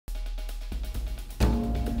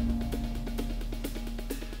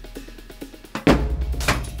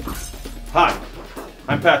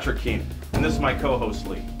Patrick Keenan, and this is my co-host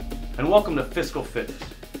Lee. And welcome to Fiscal Fitness,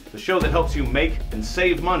 the show that helps you make and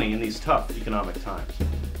save money in these tough economic times.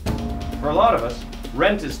 For a lot of us,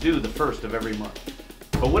 rent is due the first of every month.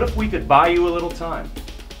 But what if we could buy you a little time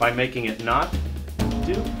by making it not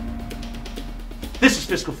due? This is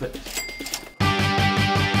Fiscal Fitness.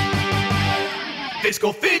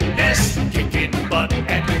 Fiscal Fitness, kicking butt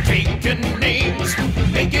and taking names,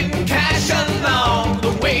 making cash along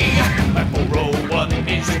the way. My 401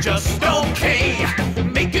 is just okay,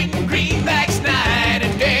 making greenbacks night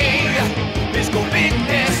and day. Fiscal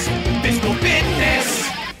Fitness, Fiscal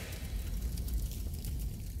Fitness.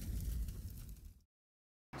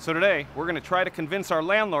 So today, we're going to try to convince our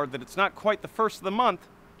landlord that it's not quite the first of the month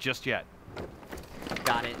just yet.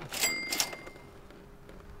 Got it.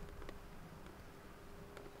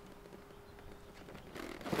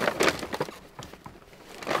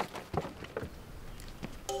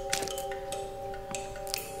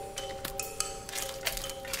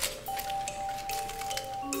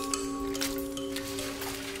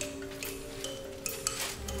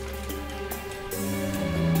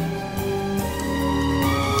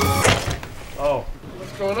 Oh,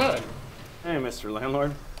 What's going on? hey, Mr.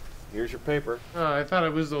 Landlord. Here's your paper. I thought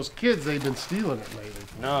it was those kids. They've been stealing it lately.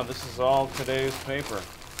 No, this is all today's paper.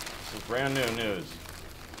 This is brand new news.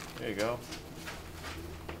 There you go.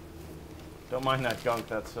 Don't mind that gunk.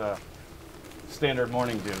 That's standard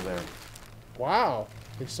morning dew there. Wow.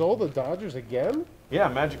 They sold the Dodgers again? Yeah,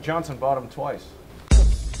 Magic Johnson bought them twice.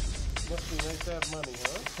 Must be nice to have money,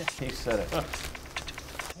 huh? He said it.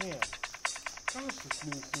 Man, gosh, this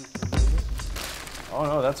news seems familiar. Oh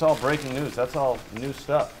no, that's all breaking news. That's all new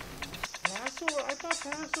stuff. Passover? I thought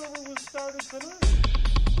Passover was started tonight.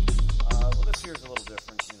 Well, this year's a little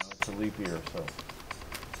different. You know, it's a leap year, so.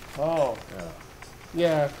 Oh.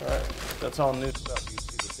 Yeah. Yeah. That's all new stuff. You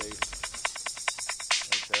see the date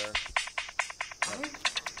right there.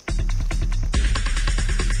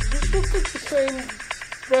 This looks like the same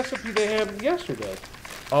recipe they had yesterday.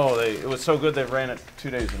 Oh, it was so good they ran it 2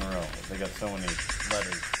 days in a row. They got so many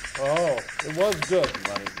letters. Oh, it was good.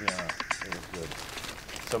 Yeah, it was good.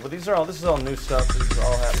 So, but this is all new stuff. This is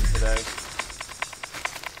all happening today.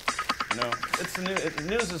 You know, it's the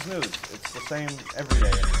news is news. It's the same every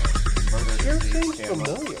day anyway. Murder, It disease, seems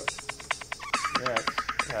scandal. familiar. Yeah,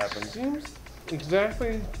 it happens. Seems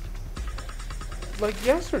exactly like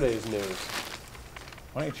yesterday's news.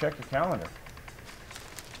 Why don't you check your calendar?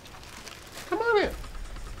 Come on in.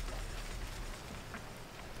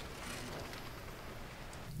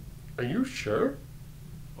 Are you sure?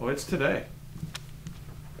 Oh, it's today.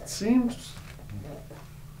 It seems.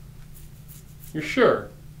 You're sure?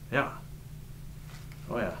 Yeah.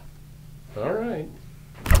 Oh yeah. All right.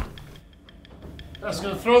 I was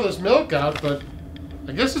gonna throw this milk out, but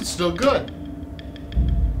I guess it's still good.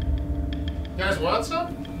 You guys want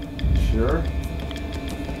some? Sure.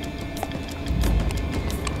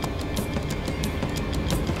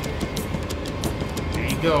 There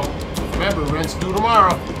you go. Remember, rent's due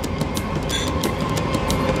tomorrow.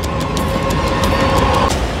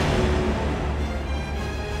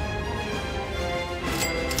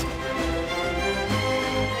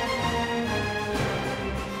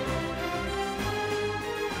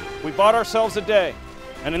 We bought ourselves a day,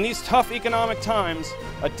 and in these tough economic times,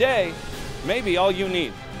 a day may be all you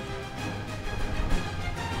need.